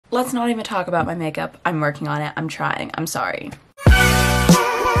let's not even talk about my makeup. I'm working on it. I'm trying. I'm sorry.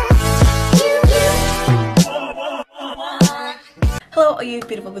 Hello all you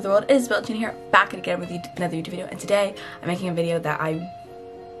beautiful of the world, it is Belgian here, back again with another YouTube video, and today I'm making a video that I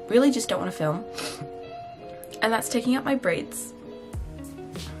really just don't want to film, and that's taking out my braids.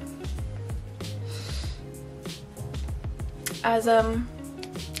 As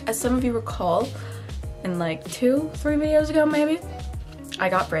some of you recall, in like 2-3 videos ago maybe, I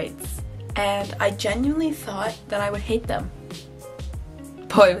got braids, and I genuinely thought that I would hate them.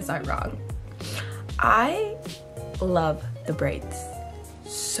 Boy, was I wrong. I love the braids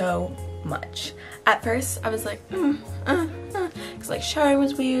so much. At first I was like because like showering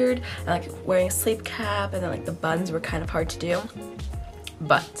was weird and like wearing a sleep cap, and then like the buns were kind of hard to do,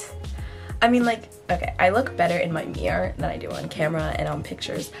 but I mean, like, okay, I look better in my mirror than I do on camera and on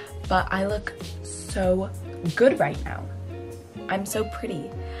pictures, but I look so good right now. I'm so pretty.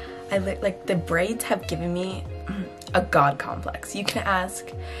 I look like the braids have given me a god complex. You can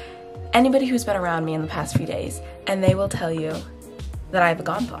ask anybody who's been around me in the past few days and they will tell you that I have a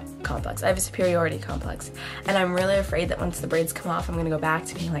god complex. I have a superiority complex, and I'm really afraid that once the braids come off I'm gonna go back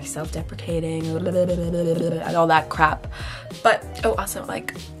to being like self-deprecating and all that crap. But oh, also,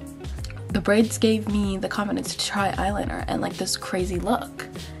 like, the braids gave me the confidence to try eyeliner and like this crazy look,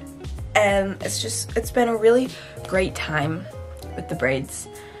 and it's been a really great time with the braids,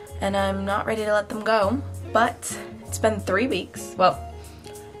 and I'm not ready to let them go. But it's been 3 weeks. Well,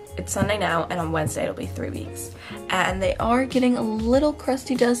 it's Sunday now, and on Wednesday it'll be 3 weeks, and they are getting a little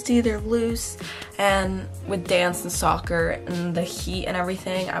crusty dusty. They're loose, and with dance and soccer and the heat and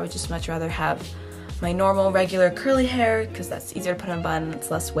everything, I would just much rather have my normal regular curly hair, because that's easier to put in a bun, it's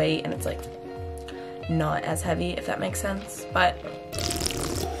less weight, and it's like not as heavy, if that makes sense. But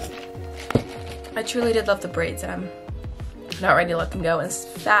I truly did love the braids, and I'm not ready to let them go. In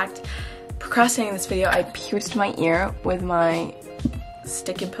fact, procrastinating this video, I pierced my ear with my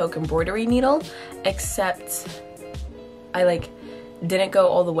stick and poke embroidery needle, except I like didn't go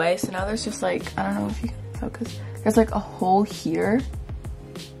all the way, so now there's just like, I don't know if you can focus, there's like a hole here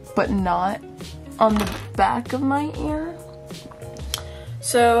but not on the back of my ear.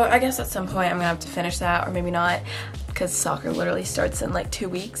 So I guess at some point I'm gonna have to finish that, or maybe not, because soccer literally starts in like 2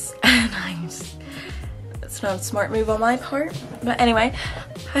 weeks and it's not a smart move on my part. But anyway,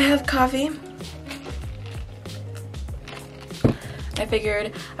 I have coffee. I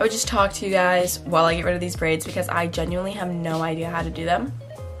figured I would just talk to you guys while I get rid of these braids, because I genuinely have no idea how to do them.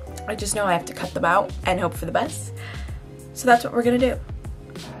 I just know I have to cut them out and hope for the best. So that's what we're gonna do.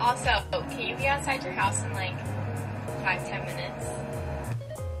 Also, can you be outside your house in like 5-10 minutes?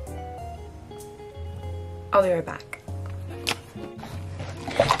 I'll be right back.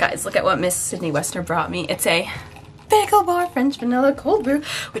 Guys, look at what Miss Sydney Westner brought me. It's a bagel bar French vanilla cold brew,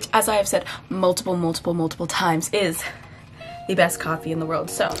 which, as I have said multiple times, is the best coffee in the world.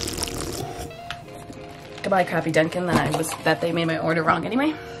 So goodbye, crappy Dunkin' that they made my order wrong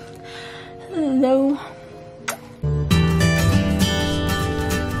anyway. Hello.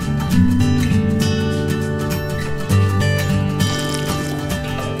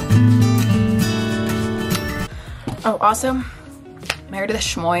 Oh, also, Meredith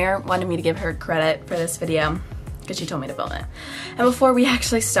Schmoyer wanted me to give her credit for this video because she told me to film it. And before we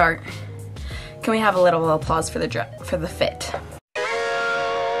actually start, can we have a little applause for the fit?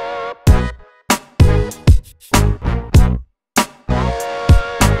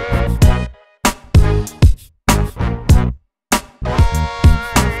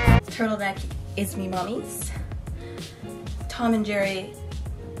 Turtleneck is me mommy's. Tom and Jerry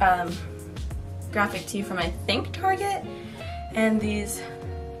graphic tee from, I think, Target, and this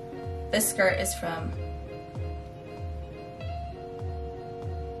skirt is from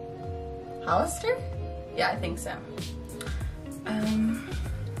Hollister? Yeah, I think so.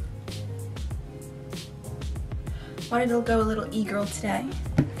 Wanted to go a little e-girl today.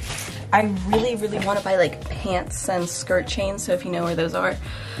 I really want to buy like pants and skirt chains, so if you know where those are,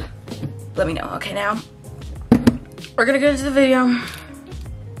 let me know. Okay, now we're gonna go into the video.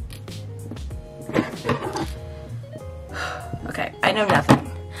 Okay, I know nothing.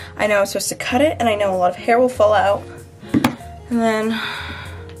 I know I'm supposed to cut it, and I know a lot of hair will fall out, and then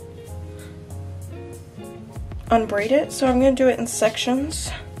unbraid it. So I'm gonna do it in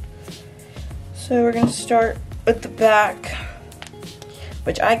sections. So we're gonna start with the back,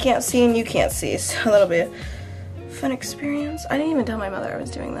 which I can't see and you can't see, so that'll be a fun experience. I didn't even tell my mother I was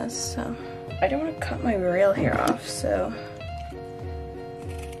doing this, so I don't want to cut my real hair off, so.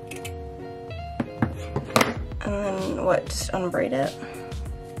 And then what, just unbraid it?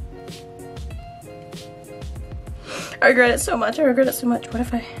 I regret it so much. I regret it so much. What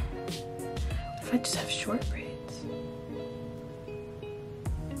if I just have short braids?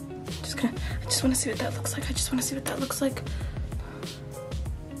 I just want to see what that looks like. I just want to see what that looks like.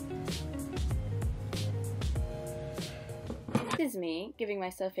 This is me giving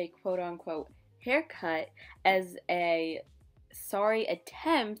myself a quote-unquote haircut as a sorry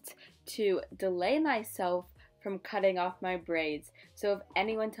attempt to delay myself from cutting off my braids. So if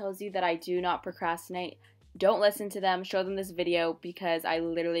anyone tells you that I do not procrastinate, don't listen to them. Show them this video, because I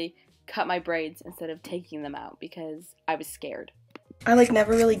literally cut my braids instead of taking them out because I was scared. I like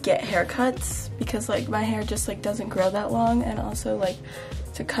never really get haircuts because like my hair just like doesn't grow that long, and also like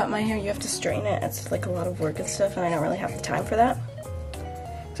to cut my hair you have to straighten it. It's like a lot of work and stuff, and I don't really have the time for that.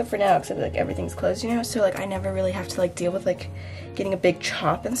 Except for now, except like everything's closed, you know, so like I never really have to like deal with like getting a big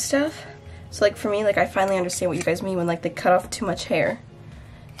chop and stuff. So like for me, like I finally understand what you guys mean when like they cut off too much hair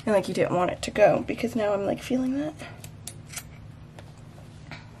and like you didn't want it to go, because now I'm like feeling that.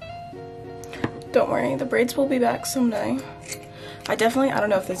 Don't worry, the braids will be back someday. I don't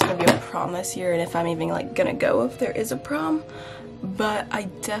know if there's gonna be a prom this year and if I'm even like gonna go if there is a prom, but I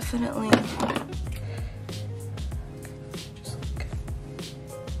definitely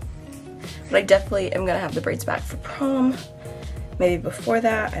am gonna have the braids back for prom. Maybe before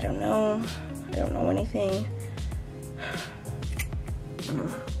that, I don't know. I don't know anything.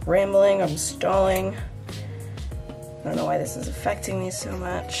 I'm rambling, I'm stalling. I don't know why this is affecting me so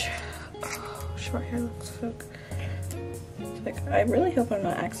much. Oh, short hair looks so good. Like, I really hope I'm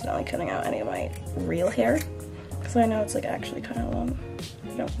not accidentally cutting out any of my real hair, because I know it's like actually kind of long. I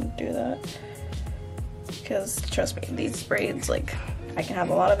don't want to do that, because trust me, these braids, like, I can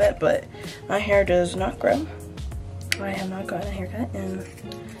have a lot of it, but my hair does not grow. I have not gotten a haircut in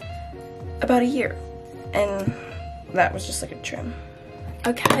about a year, and that was just like a trim.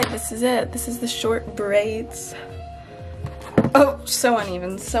 Okay, this is it. This is the short braids. Oh, so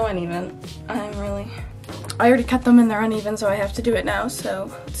uneven, so uneven. I already cut them and they're uneven, so I have to do it now.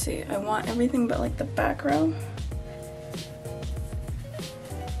 So let's see, I want everything but like the back row.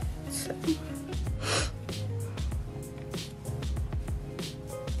 So.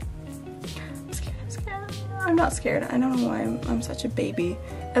 I'm scared. I'm not scared. I don't know why I'm such a baby.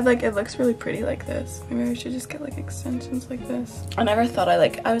 It looks really pretty like this. Maybe I should just get like extensions like this. I never thought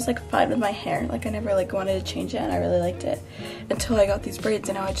I was like fine with my hair. Like I never like wanted to change it, and I really liked it until I got these braids,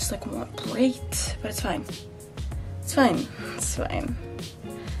 and now I just like want braids. But it's fine. It's fine. It's fine.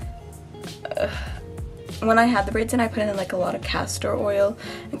 When I had the braids in, I put in like a lot of castor oil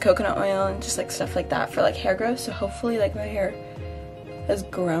and coconut oil and just like stuff like that for like hair growth. So hopefully like my hair has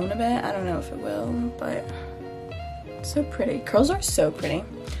grown a bit. I don't know if it will, but it's so pretty. Curls are so pretty.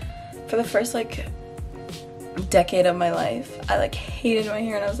 For the first like decade of my life, I like hated my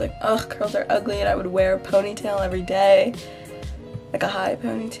hair and I was like, ugh, curls are ugly, and I would wear a ponytail every day. Like a high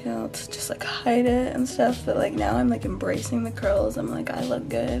ponytail to just like hide it and stuff, but like now I'm like embracing the curls. I'm like, I look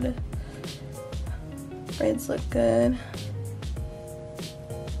good. Braids look good.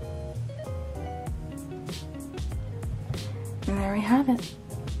 And there we have it.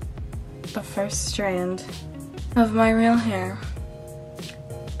 The first strand of my real hair.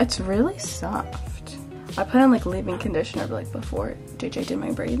 It's really soft. I put on like leave-in conditioner like before JJ did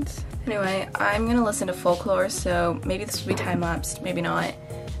my braids. Anyway, I'm gonna listen to folklore, so maybe this will be time-lapsed, maybe not.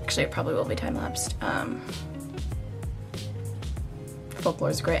 Actually, it probably will be time-lapsed.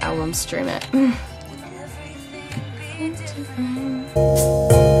 Folklore's a great album, stream it.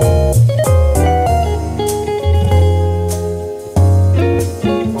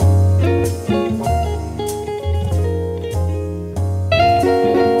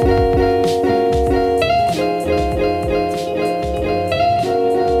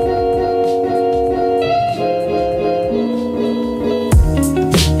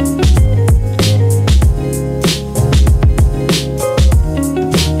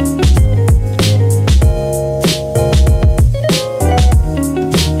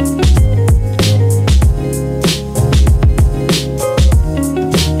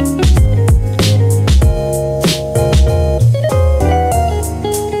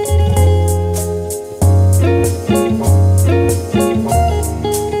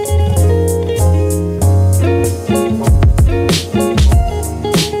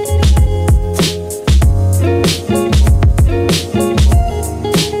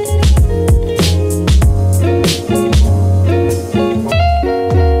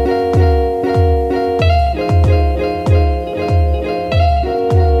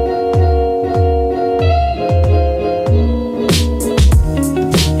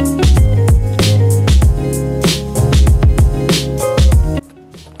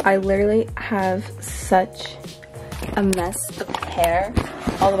 I literally have such a mess of hair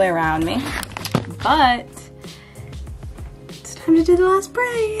all the way around me, but it's time to do the last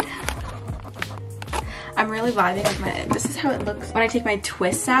braid. I'm really vibing with my, this is how it looks when I take my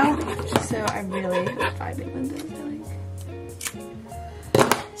twists out, so I'm really vibing with this.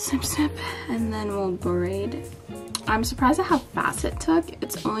 Snip, snip, and then we'll braid. I'm surprised at how fast it took.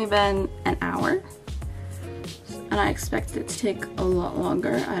 It's only been an hour, and I expected it to take a lot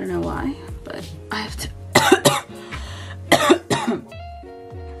longer. I don't know why, but I have to.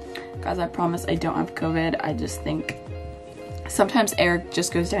 Guys, I promise I don't have COVID. I just think sometimes air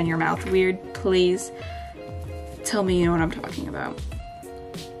just goes down your mouth weird. Please tell me you know what I'm talking about.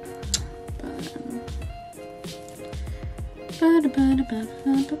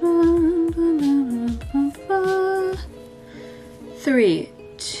 3,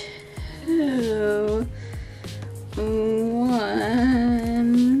 2,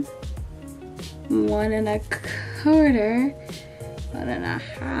 1, 1 and a quarter, 1 and a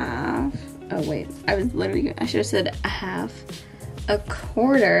half. Oh wait, I should have said a half, a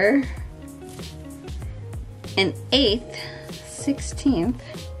quarter, an eighth, 16th.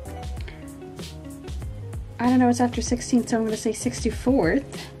 I don't know what's after 16th, so I'm gonna say 64th.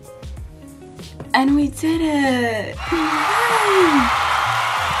 And we did it! Yay!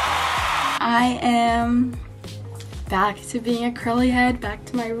 I am back to being a curly head, back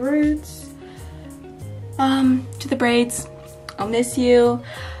to my roots. To the braids. I'll miss you.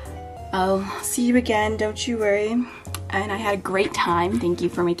 I'll see you again, don't you worry. And I had a great time. Thank you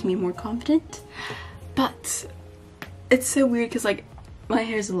for making me more confident. But it's so weird because like my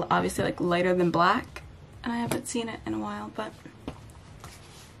hair is obviously like lighter than black. And I haven't seen it in a while, but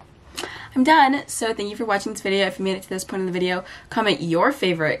I'm done. So thank you for watching this video. If you made it to this point in the video, comment your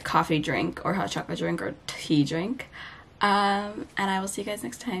favorite coffee drink or hot chocolate drink or tea drink. And I will see you guys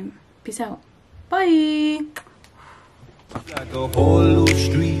next time. Peace out. Bye. Like a whole little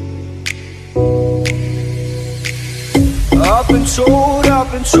street. Up and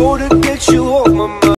told to get you off my mind.